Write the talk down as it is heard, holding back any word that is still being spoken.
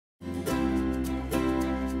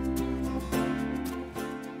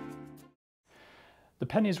The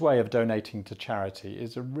Pennies way of donating to charity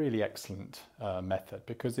is a really excellent method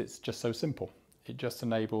because it's just so simple. It just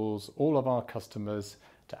enables all of our customers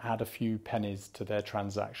to add a few pennies to their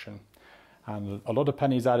transaction. And a lot of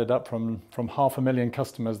pennies added up from 500,000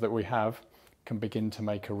 customers that we have can begin to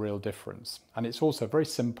make a real difference. And it's also very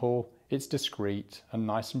simple, it's discreet and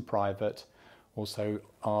nice and private. Also,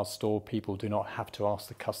 our store people do not have to ask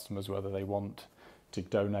the customers whether they want to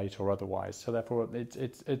donate or otherwise. So therefore,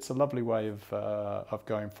 it's a lovely way of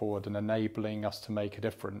going forward and enabling us to make a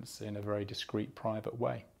difference in a very discreet, private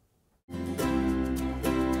way.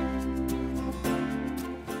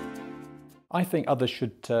 I think others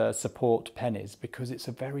should support Pennies because it's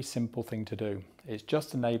a very simple thing to do. It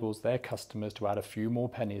just enables their customers to add a few more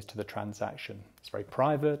pennies to the transaction. It's very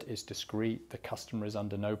private, it's discreet, the customer is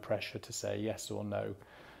under no pressure to say yes or no.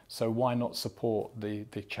 So why not support the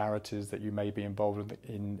charities that you may be involved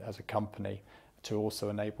in as a company to also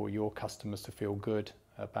enable your customers to feel good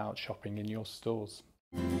about shopping in your stores?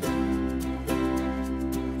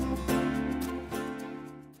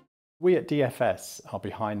 We at DFS are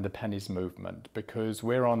behind the Pennies movement because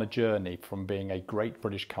we're on a journey from being a great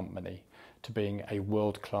British company to being a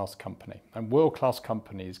world-class company. And world-class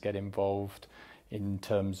companies get involved in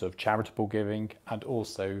terms of charitable giving and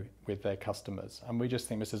also with their customers. And we just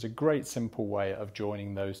think this is a great simple way of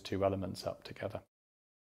joining those two elements up together.